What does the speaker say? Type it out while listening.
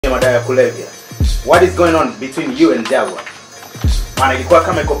madawa ya kulevya. What is going on between you and Jaguar? Maana ilikuwa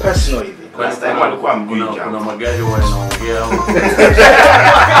kama iko personal hivi. Last time alikuwa mjui kuna magari wale naongea au.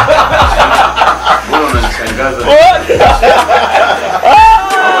 Mbona unanishangaza?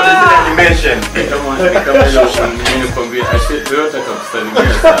 Animation. Kama ile nimekwambia Toyota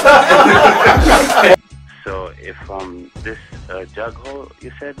kakusalimia sana. So if this Jaguar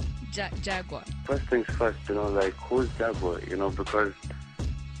you said? Jaguar. First things first, like who's Jaguar, because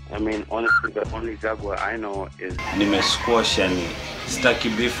I mean honestly the only Jaguar I know is nimesquash yani sitaki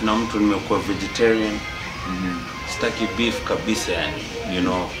beef na mtu nimekuwa vegetarian. Sitaki beef kabisa yani,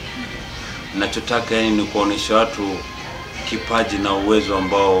 Nachotaka yani ni kuonesha watu kipaji na uwezo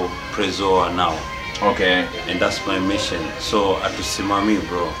ambao Prezzo anao. Okay. And that's my mission. So atusimami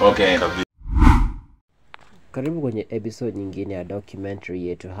bro. Okay. Karibu kwenye episode nyingine ya documentary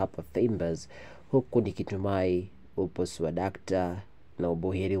yetu hapa Fambers, huku nikitumai upo swadakta na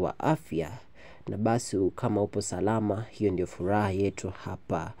ubuheri wa afya, na basi kama upo salama, hiyo ndio furaha yetu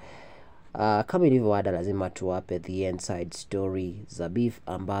hapa. Kama ilivyo ada, lazima tuwape the inside story za beef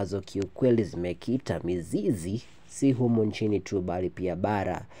ambazo kiukweli zimekita mizizi si humu nchini tu bali pia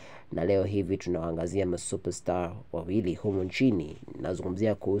bara, na leo hivi tunaangazia masuperstar wawili humu nchini.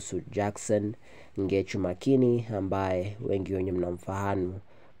 Nazungumzia kuhusu Jackson Ngechu Makini ambaye wengi wenye mnamfahamu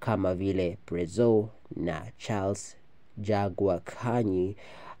kama vile Prezzo, na Charles Jaguar Khanyi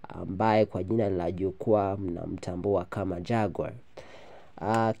ambaye kwa jina la jukwaa mnamtambua kama Jaguar.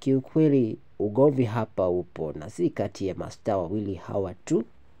 Kiukweli ugomvi hapa upo, na si kati ya mastaa wawili hawa tu.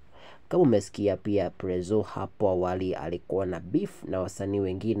 Kama umesikia pia Prezzo hapo awali alikuwa na beef na wasanii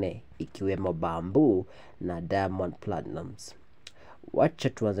wengine ikiwemo Bamboo na Diamond Platnumz. Wacha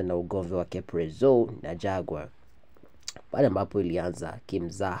tuanze na ugomvi wake Prezzo na Jaguar, pale ambapo ilianza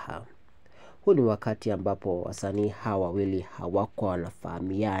kimzaha. Huu ni wakati ambapo wasanii hawa wawili hawakuwa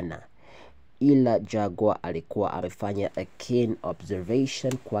wanafahamiana, ila Jaguar alikuwa amefanya a keen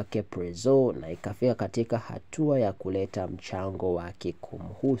observation kwake Prezzo na ikafika katika hatua ya kuleta mchango wake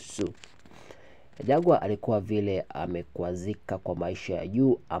kumhusu. Jaguar alikuwa vile amekwazika kwa maisha ya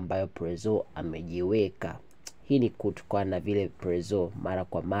juu ambayo Prezzo amejiweka. Hii ni kutokana na vile Prezzo mara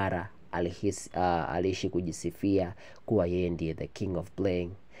kwa mara aliishi kujisifia kuwa yeye ndiye the king of bling.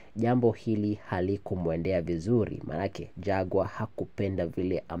 Jambo hili halikumwendea vizuri, manake Jaguar hakupenda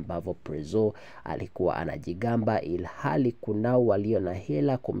vile ambavyo Prezzo alikuwa anajigamba, ilhali kunao walio na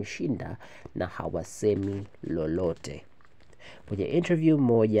hela kumshinda na hawasemi lolote. Kwenye interview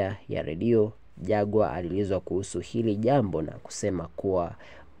moja ya redio, Jaguar aliulizwa kuhusu hili jambo na kusema kuwa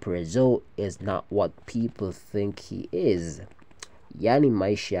Prezzo is not what people think he is. Yani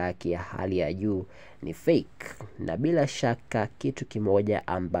maisha yake ya hali ya juu ni fake. Na bila shaka kitu kimoja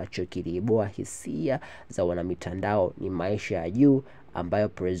ambacho kiliibua hisia za wanamitandao ni maisha ya juu ambayo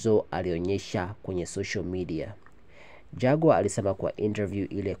Prezzo alionyesha kwenye social media. Jaguar alisema kwa interview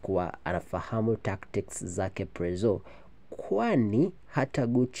ile kuwa anafahamu tactics zake Prezzo, kwani hata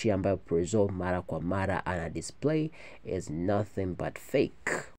Gucci ambayo Prezzo mara kwa mara ana display is nothing but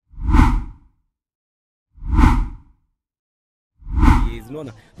fake.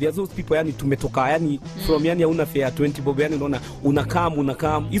 Unaona, there's those people yani tumetoka yani from yani una fare 20 bob, yani unaona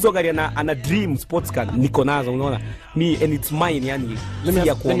unakam hizo gari ana dream sports car niko nazo, unaona me and it's mine yani. Let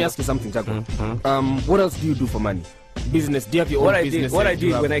me ask you something, Jaguar. What else do you do for money? Business? Do you have your own business? What I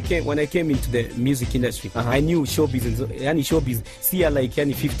did when I came into the music industry, I knew showbiz yani showbiz see like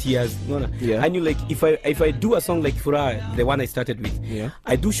yani 50 years, unaona. I knew like if I do a song like Furaha, the one I started with,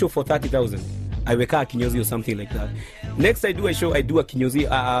 I do show for 30,000. I wake up kinyozi or something like that. Next I do a kinyozi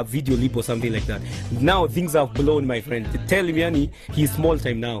video clip or something like that. Now things have blown, my friend. Tell him yani he's small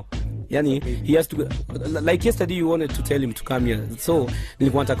time now. Yani he has to, like yesterday you wanted to tell him to come here. So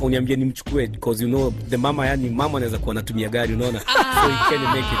nilikuwa nataka uniambie nimchukue because the mama yani mama anaweza kuwa anatumia gari, unaona. So he can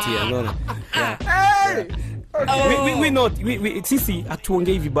make it here, unaona. We sisi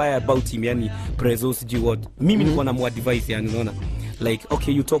atuongei vibaya about him yani Prezzo sijui what. Mimi nilikuwa na advice yani, unaona. Like,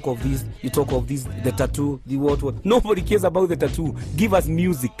 okay, you talk of this, the tattoo, the what. Nobody cares about the tattoo. Give us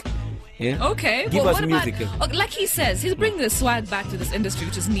music. Yeah? Okay. Give us music. Like he says, he's bringing the swag back to this industry,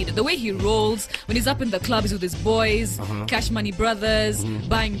 which is needed. The way he rolls, when he's up in the clubs with his boys, Cash Money Brothers,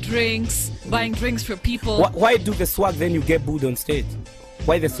 buying drinks for people. Why do the swag, then you get booed on stage?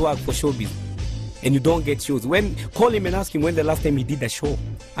 Why the swag for showbiz? And you don't get shows. Call him and ask him when the last time he did a show.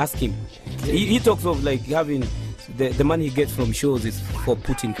 Ask him. He talks of like having the money he gets from shows is for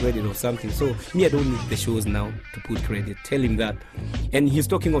putting credit or something. So me, I don't need the shows now to put credit. Tell him that. And he's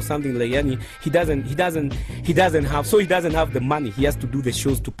talking of something like he doesn't have the money. He has to do the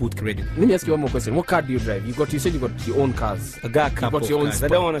shows to put credit. Let me ask you one more question. What car do you drive? You said you got your own cars. I got a couple of cars. I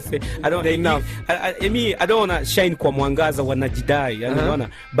don't want to say. I don't want to shine kwa mwangaza wanajidai. Yani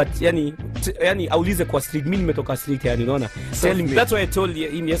but yani aulize kwa street. Mimi nimetoka street yani unaona. Tell him. That's why I told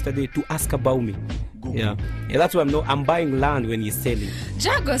him yesterday to ask about me. Yeah, that's why I'm buying land when he's selling.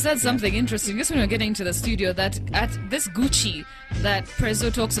 Jaguar said something interesting just when we were getting into the studio, that at this Gucci that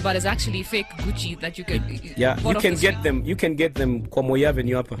Prezzo talks about is actually fake Gucci that you can you can get them kwa Moi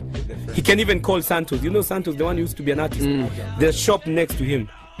Avenue hapa. He can even call Santos. You know Santos, the one who used to be an artist. The shop next to him,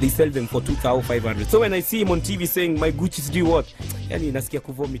 they sell them for 2,500. So when I see him on TV saying my Gucci's do what, yani nasikia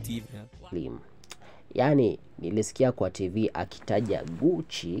kuvomit hivi. Yani nilisikia kwa TV akitaja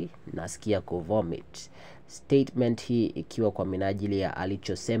Gucci, nasikia kuvomit. Statement hii ikiwa kwa minajili ya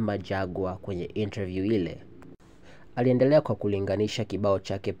alichosema Jaguar kwenye interview ile. Aliendelea kwa kulinganisha kibao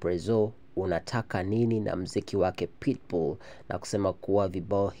chake Prezzo unataka nini na mziki wake Pitbull, na kusema kuwa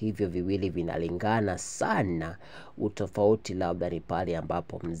vibao hivyo viwili vinalingana sana. Utofauti labda ni pale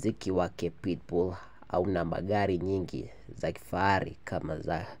ambapo mziki wake Pitbull hauna magari nyingi za kifahari kama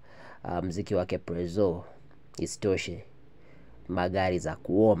za mziki wake Prezzo. Isitoshe magari za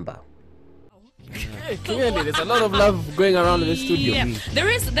kuomba. Clearly, there's a lot of love going around in the studio. Yeah.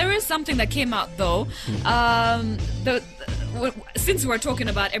 There is something that came out though. Since we're talking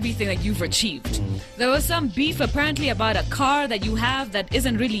about everything that you've achieved, there was some beef apparently about a car that you have that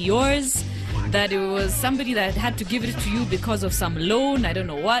isn't really yours. That it was somebody that had to give it to you because of some loan. I don't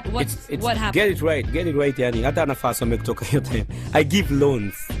know what happened. Get it right, yani. Hata nafasi umekutoka yote. I give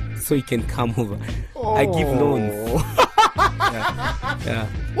loans so he can come over. I give loans. Yeah.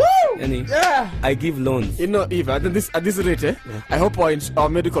 Woo! Yani, yeah. I give loans. You know, Eva, at this rate, I hope our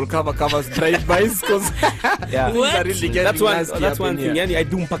medical cover covers drive-bys because really that's one thing. Yani, I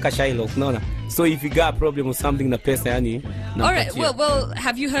do mpaka Shylock, no. So if you got a problem with something na pesa, yani. No, all right. Well,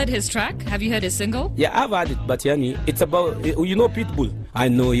 have you heard his track? Have you heard his single? Yeah, I've heard it, but yani, it's about Pitbull. I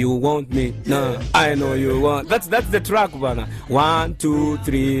know you want me. No, I know you want. That's the track, bana. 1, 2,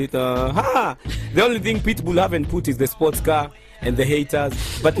 3. The only thing Pitbull haven't put is the sports car and the haters.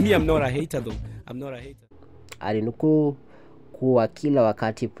 But me, I'm not a hater though. I'm not a hater. Alinukuu kuwa kila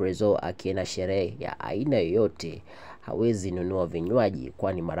wakati Prezzo akienda sherehe ya aina yoyote hawezi nunua vinywaji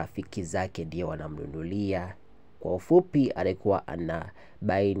kwani marafiki zake ndio wanamnunulia. Kwa ufupi alikuwa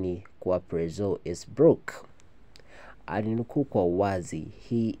anabaini kuwa Prezzo is broke. Alinukuu kwa uwazi,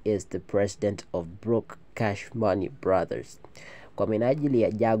 he is the president of broke cash money brothers. Kwa minajili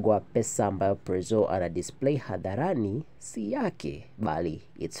ya Jaguar, pesa ambayo Prezzo ana display hadharani si yake, bali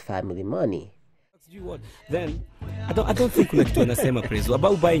it's family money. Then I don't think kuna kitu anasema Prezzo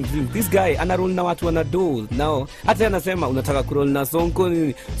about buying drinks. This guy anaroll na watu wanado. Now hata anasema unataka kuroll na Sonko.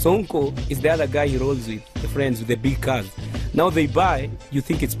 Sonko is the other guy he rolls with, the friends with the big cars. Now they buy, you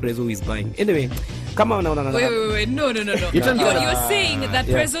think it's Prezzo is buying. Anyway, come on. Wait, no. You're saying that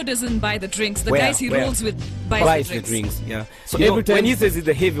Prezzo doesn't buy the drinks. The guys he rolls with buys the drinks. Yeah. So every time when he says it's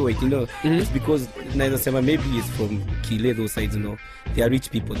the heavyweight, it's because maybe he's from Kile, those sides, They are rich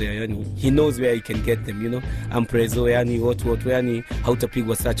people there, he knows where he can get them, I'm Prezzo, what,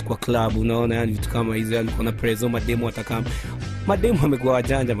 hautapigwa search kwa club, unaona, vitu kama hizo, kuna Prezzo, mademo atakama. Mademo amekuwa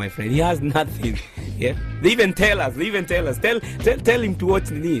wajanja, my friend. He has nothing. Yeah. They even tell us. Tell him to watch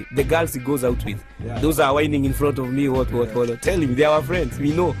the girls he goes out with. Yeah. Those are whining in front of me, what. Tell him they are our friends.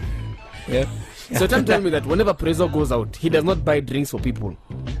 We know. Yeah. So tell me that whenever Prezzo goes out, he does not buy drinks for people,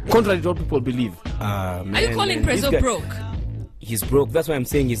 contrary to what people believe. Are you calling Prezzo broke? He's broke. That's why I'm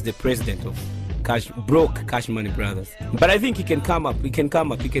saying he's the president of broke cash money brothers. But I think he can come up,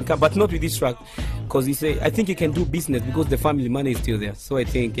 but not with this track, because I think he can do business because the family money is still there. So I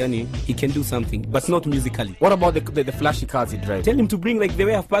think he can do something, but not musically. What about the flashy cars he drives? Tell him to bring like the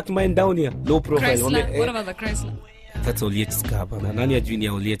way I've parked mine down here, low profile. Chrysler. What about the Chrysler? That's Oliet's car, man. Nani ya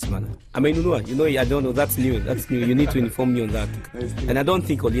junior Oliet, man. I mean, I don't know. That's new. You need to inform me on that. And I don't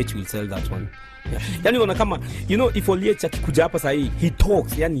think Oliet will sell that one. Yani unaona kama if Oliet akikuja hapa sasa he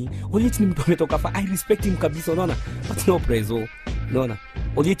talks, yani Oliet ni mtu ametoka fa, I respect him kabisa, unaona, but no Prezzo, unaona.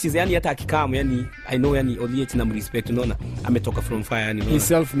 Oliech is yani hata akikamu yani I know yani Oliech na respect unaona ametoka from fire yani he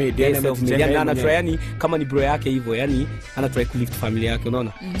self made yani anatry yani kama ni bro yake hivyo yani anatry kulift family yake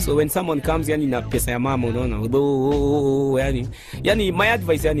unaona. So when someone comes yani na pesa ya mama unaona yani my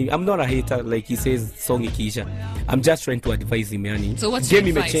advice yani I'm not a hater like he says song ikiisha. I'm just trying to advise him yani. So what's your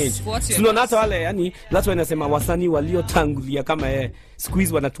advice? Sio hata wale yani that's why nasema wasanii waliotangulia kama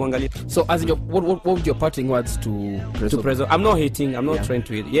squeeze wanatuangalia. So as in what would your parting words to Prezzo? I'm not hating, I'm not trying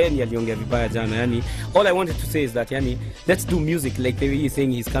to hate. Yani aliongea vibaya jana yani. All I wanted to say is that yani let's do music like the way he's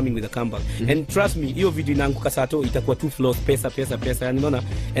saying he's coming with a comeback. And trust me, hiyo video inaanguka sato itakuwa two flows pesa yani unaona.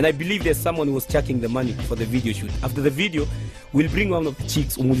 And I believe there's someone who was checking the money for the video shoot. After the video, we'll bring one of the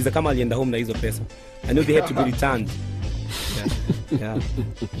chicks umuuliza kama alienda home na hizo pesa. I know they had to be returned. Yeah.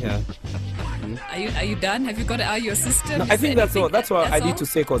 Are you done? Have you got out your system? No, I think that's all. That's what I need to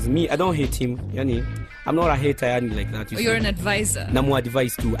say cause me I don't hate him. Yani I'm not a hater yani like that. You're an advisor. Na mu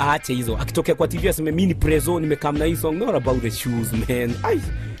advice tu aache hizo. Akitokea kwa TV aseme mimi ni Prezzo nimekam na hii song not about the shoes man. I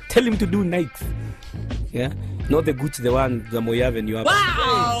tell him to do Nike. Yeah. Not the Gucci the one the Moyave you have.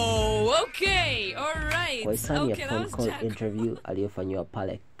 Wow. Okay. All right. Kwa hisani ya phone call interview aliyofanywa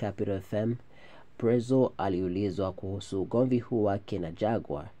pale Capital FM, Prezzo aliulizwa kuhusu ugomvi huu wake na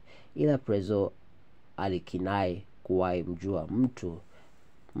Jaguar, ila Prezzo alikinai kuwahi mjua mtu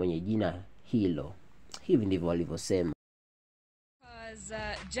mwenye jina hilo. Hivi ndivyo alivyosema.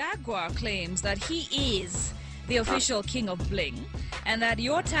 Jaguar claims that he is the official king of bling, and that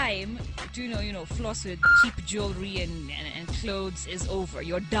your time to you know floss with cheap jewelry and clothes is over.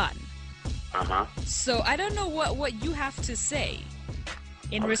 You're done. So I don't know what you have to say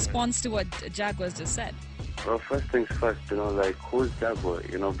in response to what Jaguar's just said. Well, first things first, you know, like, who's Jaguar?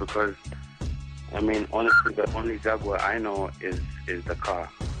 You know, because, I mean, honestly, the only Jaguar I know is the car,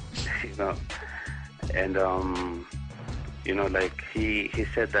 you know. And, you know, like, he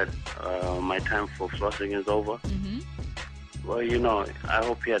said that my time for flossing is over. Well, you know, I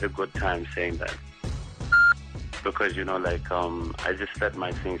hope he had a good time saying that. Because, you know, like, I just let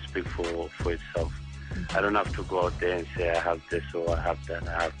my thing speak for itself. I don't have to go out there and say I have this or I have that,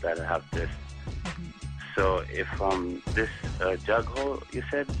 I have that, I have this. So if this Jaguar, you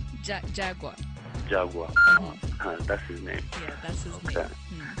said? Jaguar. Jaguar. That's his name. Yeah, that's his name.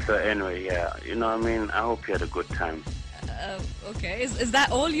 So anyway, yeah, you know, I mean, I hope you had a good time. Okay, is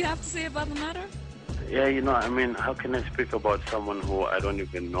that all you have to say about the matter? Yeah, you know, I mean, how can I speak about someone who I don't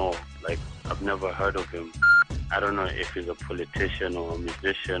even know? Like, I've never heard of him. I don't know if he's a politician or a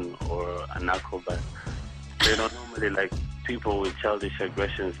musician or an acrobat. They don't normally like people with childish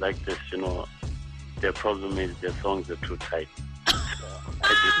aggressions like this, you know. Their problem is their songs are too tight.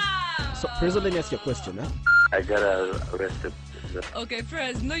 So, Prezzo, let me ask you a question, huh? I got arrested. Okay,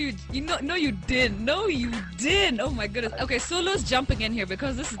 Prez, no you didn't. Oh my goodness. Okay, Solo's jumping in here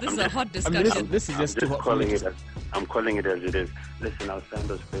because this is a hot discussion. I mean, this is just too hot. I'm calling it as it is. Listen, I'll sign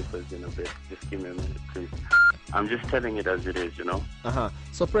those papers in a bit. Just give me a minute, please. I'm just telling it as it is, you know.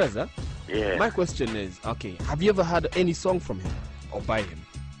 So, Prezzo, yeah. My question is, okay, have you ever heard any song from him or by him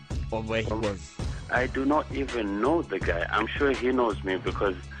or where he was? I do not even know the guy. I'm sure he knows me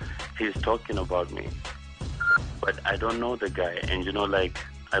because he's talking about me. But I don't know the guy, and you know, like,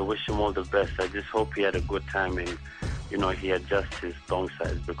 I wish him all the best. I just hope he had a good time and, you know, he adjusts his tongue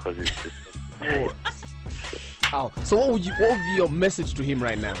size because it's just... So what would be your message to him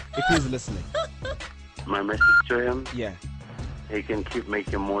right now if he's listening? My message to him? Yeah. He can keep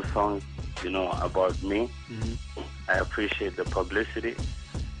making more songs, you know, about me. I appreciate the publicity.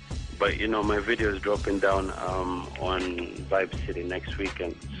 But, you know, my video is dropping down on Vibe City next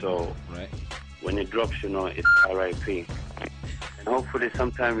weekend. So when it drops, you know, it's RIP. And hopefully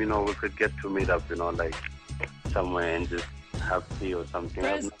sometime, you know, we could get to meet up, you know, like somewhere and just have tea or something.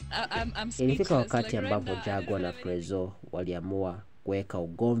 Ilifika wakati ambapo Jaguar na Prezzo waliamua kuweka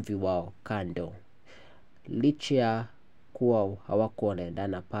ugomvi wao kando. Licha ya kuwa hawakuwa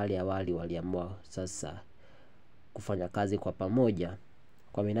wanaendana pale awali, waliamua sasa kufanya kazi kwa pamoja.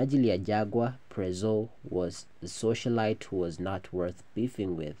 Kwa minajili ya Jaguar, Prezzo was the socialite who was not worth beefing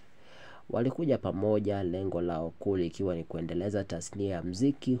with. Walikuja pamoja, lengo lao kuu likiwa ni kuendeleza tasnia ya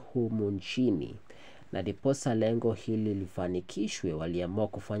muziki humu nchini. Na diposa lengo hili lifanikishwe, waliamua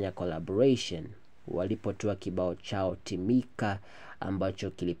kufanya collaboration. Walipotoa kibao chao Timika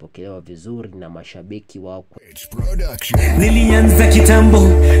ambacho kilipokelewa vizuri na mashabiki wao. Nilianza kitambo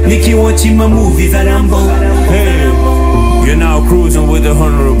nikiwatch my movies za Rambo. You're now cruising with the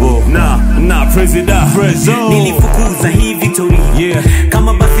honorable. Nah, President Prezzo. Nilifukuza hii Victory.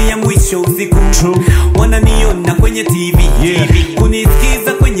 Kama basi ya mwisho usiku. Wananiona kwenye TV.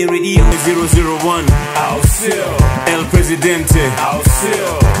 Kunisikiza kwenye radio. 001 Out El President. Presidente,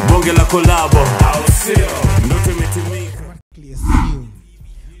 bonge la kolabo, ndoto imetimika.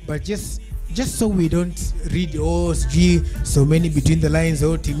 But just so we don't read so many between the lines,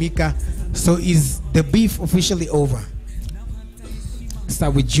 Timika. So is the beef officially over?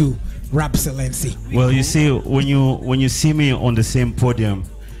 Start with you, Rap Excellency. Well, you see, when you see me on the same podium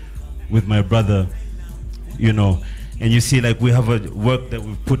with my brother, you know, and you see like we have a work that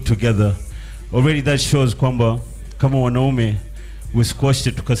we've put together, already that shows kwamba kama wanaume we squashed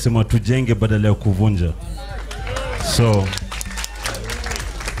it tukasema tujenge badala ya kuvunja. So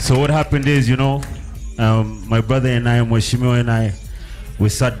what happened is, you know, my brother and I, Mheshimiwa and I, we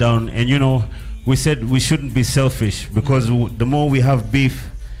sat down and, you know, we said we shouldn't be selfish because the more we have beef,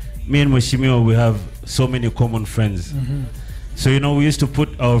 me and Mheshimiwa, we have so many common friends. So, you know, we used to put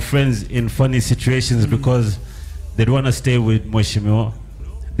our friends in funny situations because they'd want to stay with Mheshimiwa,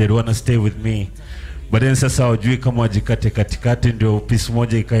 they'd want to stay with me. But then sasa wajui kama wajikate katikati ndio piece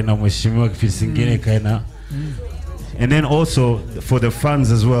moja ikae na Mheshimiwa, piece ingine ikae na. And then also for the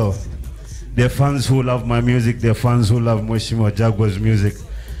fans as well. There are fans who love my music, there are fans who love Mheshimiwa Jaguar's music.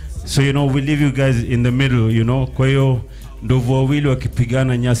 So, you know, we leave you guys in the middle, you know. Kwa hiyo ndovu wawili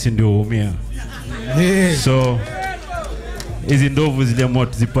wakipigana nyasi ndio huumia. So hizi ndovu zile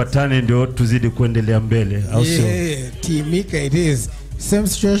moto zipatane ndio tuzidi kuendelea mbele. Timika, it is same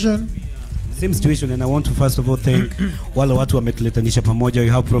situation. Same situation, and I want to first of all thank wale watu wametuletanisha pamoja.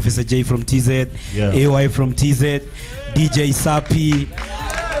 You have Professor J from TZ, AY from TZ, DJ Sapi,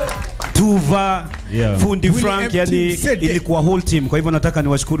 Tuva, Fundi Frank, yani ilikuwa whole team. Kwa hivyo nataka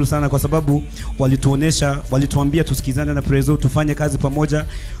niwashukuru sana kwa sababu walituambia tusikizane na Prezzo, tufanye kazi pamoja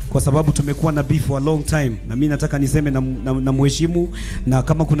kwa sababu tumekuwa na beef for a long time. Na mimi nataka niseme na mheshimu, na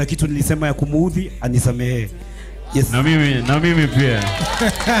kama kuna kitu nilisema ya kumuudhi anisamehe. Yes. Na mimi pia.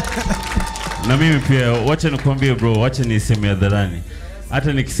 Na mimi pia, wacha nikwambie bro, wacha niseme hadharani.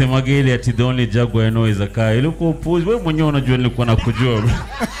 Hata nikisema geli ati the only Jaguar I know is a car. Ilikuwa upuzi, wewe mwenyewe unajua nilikuwa nakujua bro.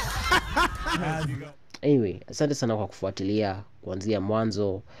 Anyway, asante sana kwa kufuatilia kuanzia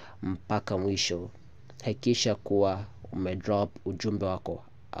mwanzo mpaka mwisho. Hakikisha kuwa umedrop ujumbe wako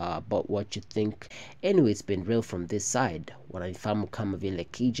about what you think. Anyway, it's been real from this side. Wananifahamu kama vile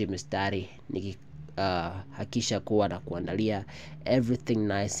KJ Mistari. Hakikisha kuwa na kuandalia everything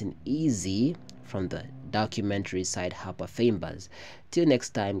nice and easy from the documentary side hapa Fambers. Till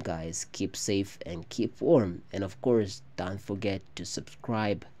next time guys, keep safe and keep warm, and of course don't forget to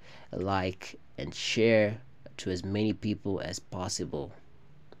subscribe, like and share to as many people as possible.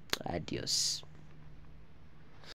 Adios.